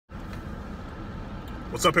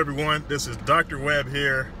What's up, everyone? This is Dr. Webb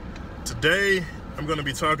here. Today I'm going to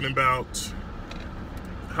be talking about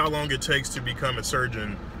how long it takes to become a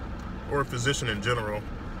surgeon or a physician in general,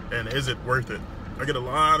 and is it worth it? I get a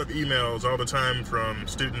lot of emails all the time from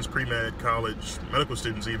students, pre-med, college, medical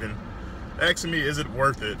students even, asking me, is it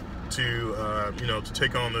worth it to to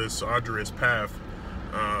take on this arduous path?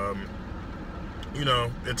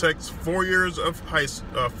 It takes 4 years of high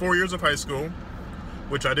school,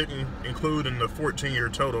 which I didn't include in the 14-year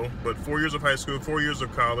total, but 4 years of high school, 4 years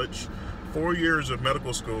of college, 4 years of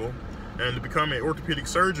medical school, and to become an orthopedic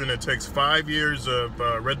surgeon, it takes 5 years of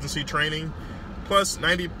residency training, plus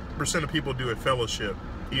 90% of people do a fellowship,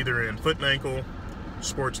 either in foot and ankle,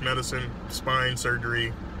 sports medicine, spine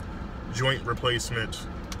surgery, joint replacement,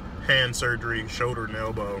 hand surgery, shoulder and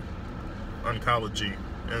elbow, oncology,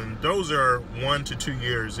 and those are 1 to 2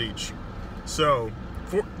 years each. So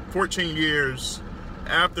 14 years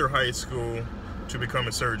after high school to become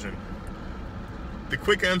a surgeon. The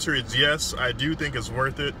quick answer is yes, I do think it's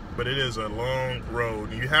worth it, but it is a long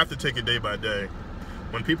road. You have to take it day by day.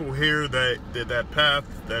 When people hear that path,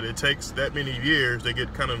 that it takes that many years, they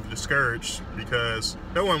get kind of discouraged because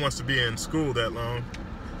no one wants to be in school that long.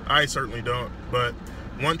 I certainly don't. But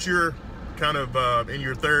once you're kind of in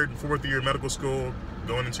your 3rd and 4th year of medical school,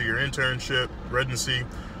 going into your internship, residency,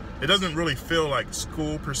 it doesn't really feel like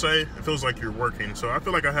school per se. It feels like you're working. So I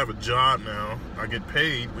feel like I have a job now. I get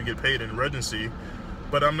paid. We get paid in residency,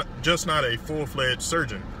 but I'm just not a full-fledged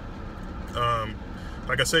surgeon.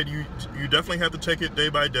 Like I said, you definitely have to take it day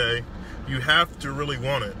by day. You have to really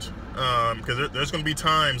want it, because there's going to be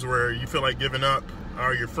times where you feel like giving up,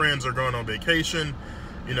 or your friends are going on vacation.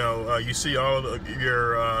 You see all of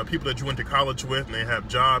your people that you went to college with, and they have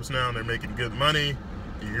jobs now, and they're making good money.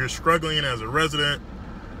 You're struggling as a resident.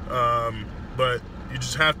 But you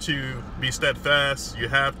just have to be steadfast. You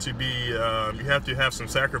have to have some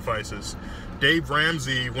sacrifices. Dave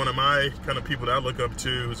Ramsey, one of my kind of people that I look up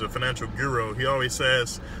to, is a financial guru. He always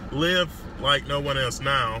says, live like no one else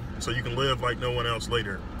now, so you can live like no one else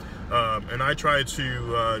later. And I try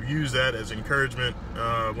to use that as encouragement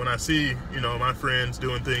when I see, my friends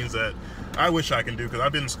doing things that I wish I can do, because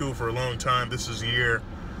I've been in school for a long time. This is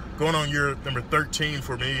going on year number 13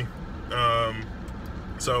 for me.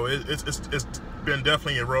 So it's been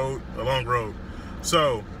definitely a long road.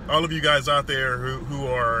 So all of you guys out there who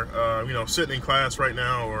are sitting in class right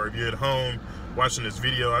now, or if you're at home watching this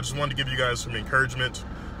video, I just wanted to give you guys some encouragement.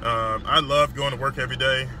 I love going to work every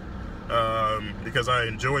day because I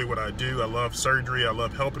enjoy what I do. I love surgery. I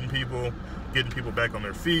love helping people, getting people back on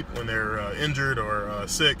their feet when they're injured or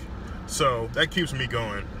sick. So that keeps me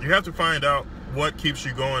going. You have to find out what keeps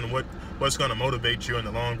you going, what's going to motivate you in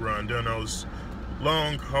the long run during those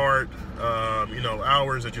long, hard,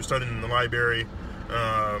 hours that you're studying in the library,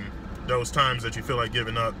 those times that you feel like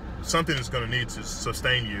giving up. Something is going to need to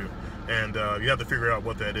sustain you, and you have to figure out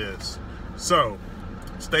what that is. So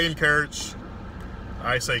stay encouraged.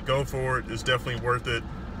 I say go for it. It's definitely worth it.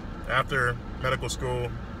 After medical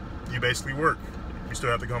school, you basically work. You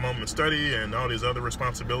still have to come home and study and all these other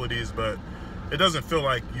responsibilities, but it doesn't feel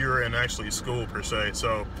like you're in actually school per se.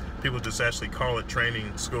 So people just actually call it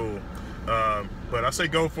training school. But I say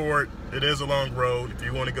go for it. It is a long road. If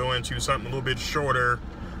you want to go into something a little bit shorter,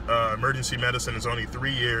 emergency medicine is only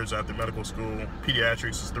 3 years after medical school.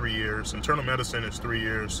 Pediatrics is 3 years. Internal medicine is 3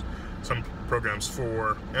 years. Some programs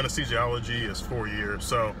 4. Anesthesiology is 4 years.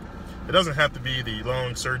 So it doesn't have to be the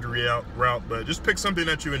long surgery route, but just pick something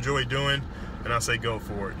that you enjoy doing, and I say go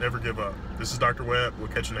for it. Never give up. This is Dr. Webb. We'll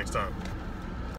catch you next time.